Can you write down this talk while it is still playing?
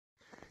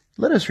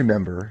Let us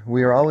remember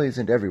we are always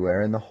and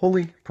everywhere in the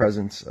holy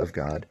presence of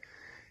God.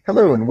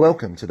 Hello and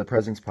welcome to the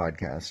Presence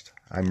Podcast.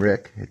 I'm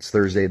Rick. It's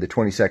Thursday, the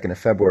 22nd of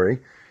February.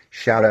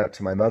 Shout out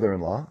to my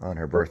mother-in-law on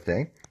her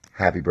birthday.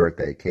 Happy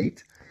birthday,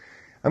 Kate.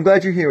 I'm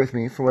glad you're here with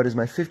me for what is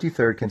my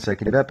 53rd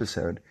consecutive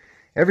episode.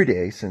 Every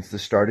day since the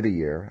start of the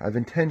year, I've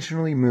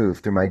intentionally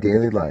moved through my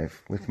daily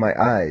life with my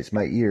eyes,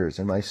 my ears,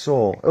 and my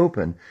soul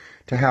open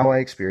to how I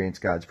experience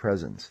God's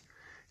presence.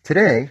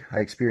 Today, I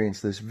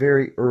experienced this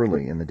very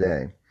early in the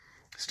day.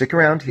 Stick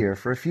around here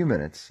for a few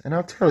minutes, and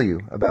I'll tell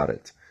you about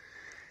it.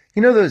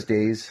 You know those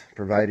days,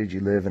 provided you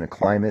live in a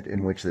climate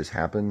in which this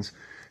happens,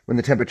 when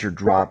the temperature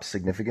drops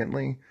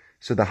significantly,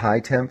 so the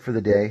high temp for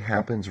the day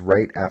happens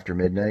right after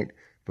midnight,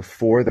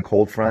 before the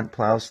cold front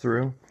plows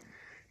through?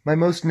 My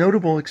most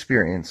notable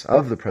experience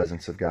of the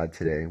presence of God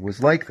today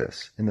was like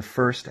this in the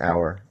first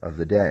hour of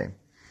the day.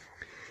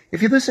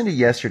 If you listened to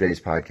yesterday's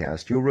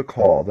podcast, you'll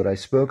recall that I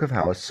spoke of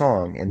how a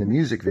song and the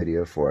music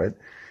video for it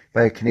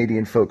by a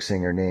Canadian folk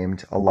singer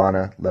named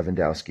Alana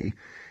Lewandowski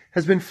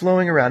has been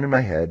flowing around in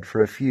my head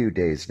for a few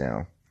days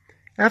now.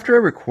 After I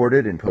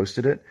recorded and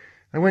posted it,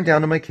 I went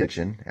down to my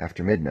kitchen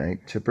after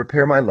midnight to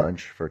prepare my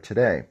lunch for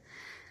today.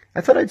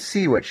 I thought I'd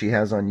see what she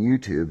has on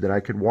YouTube that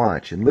I could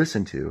watch and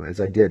listen to as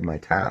I did my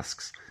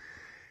tasks.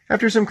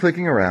 After some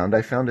clicking around,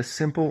 I found a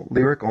simple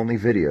lyric-only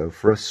video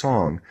for a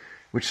song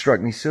which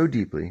struck me so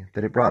deeply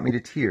that it brought me to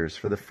tears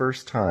for the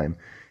first time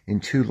in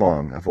too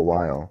long of a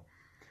while.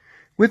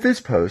 With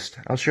this post,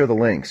 I'll share the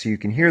link so you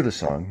can hear the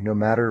song no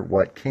matter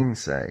what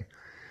kings say.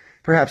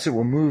 Perhaps it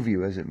will move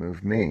you as it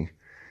moved me.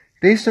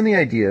 Based on the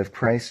idea of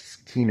Christ's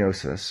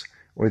kenosis,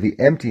 or the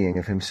emptying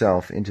of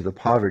himself into the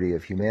poverty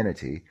of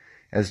humanity,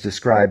 as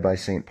described by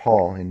St.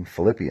 Paul in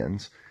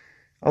Philippians,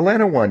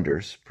 Alana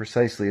wonders,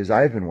 precisely as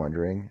I've been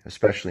wondering,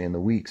 especially in the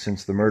week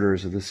since the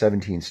murders of the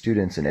 17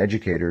 students and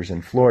educators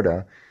in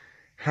Florida,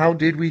 how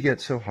did we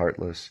get so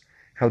heartless?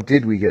 How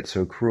did we get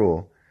so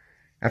cruel?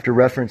 After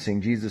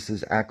referencing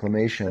Jesus'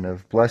 acclamation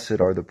of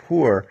 "Blessed are the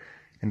poor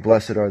and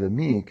blessed are the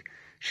meek,"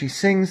 she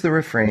sings the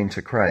refrain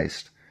to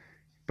Christ.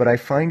 But I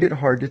find it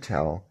hard to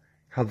tell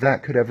how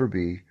that could ever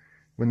be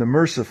when the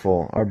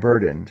merciful are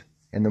burdened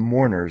and the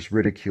mourners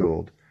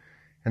ridiculed,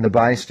 and the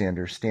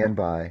bystanders stand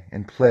by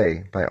and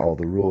play by all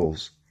the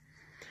rules.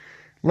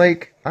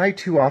 Like I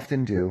too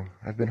often do,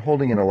 I've been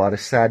holding in a lot of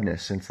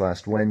sadness since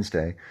last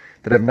Wednesday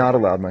that I've not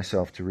allowed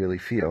myself to really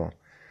feel.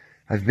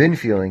 I've been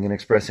feeling and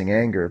expressing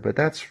anger, but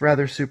that's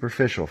rather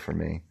superficial for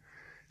me.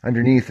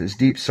 Underneath is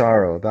deep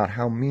sorrow about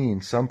how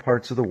mean some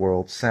parts of the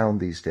world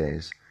sound these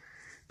days.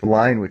 The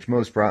line which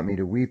most brought me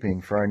to weeping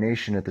for our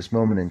nation at this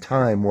moment in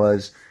time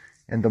was,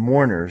 "And the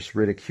mourners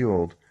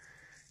ridiculed."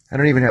 I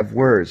don't even have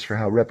words for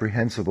how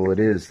reprehensible it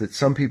is that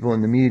some people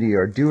in the media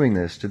are doing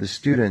this to the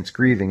students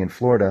grieving in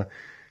Florida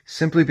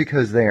simply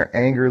because they are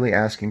angrily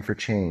asking for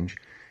change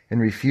and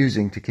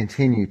refusing to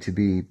continue to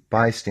be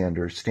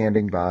bystanders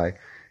standing by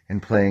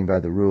and playing by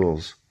the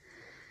rules.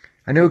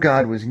 I know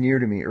God was near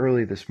to me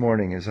early this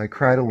morning as I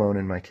cried alone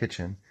in my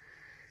kitchen.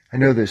 I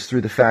know this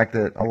through the fact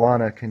that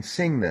Alana can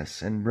sing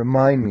this and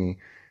remind me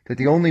that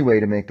the only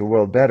way to make the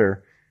world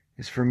better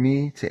is for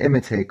me to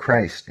imitate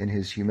Christ in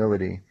his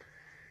humility.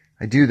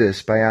 I do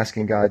this by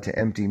asking God to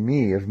empty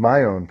me of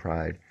my own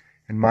pride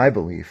and my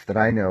belief that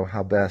I know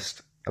how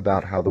best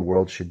about how the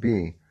world should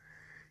be.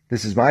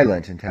 This is my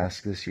Lenten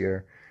task this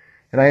year,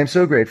 and I am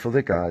so grateful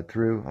that God,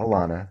 through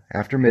Alana,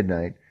 after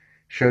midnight,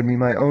 showed me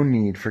my own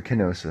need for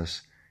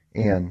kenosis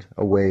and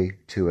a way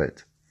to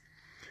it.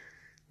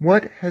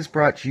 What has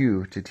brought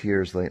you to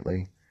tears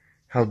lately?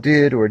 How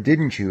did or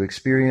didn't you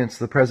experience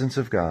the presence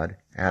of God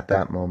at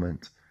that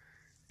moment?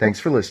 Thanks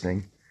for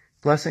listening.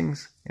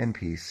 Blessings and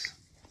peace.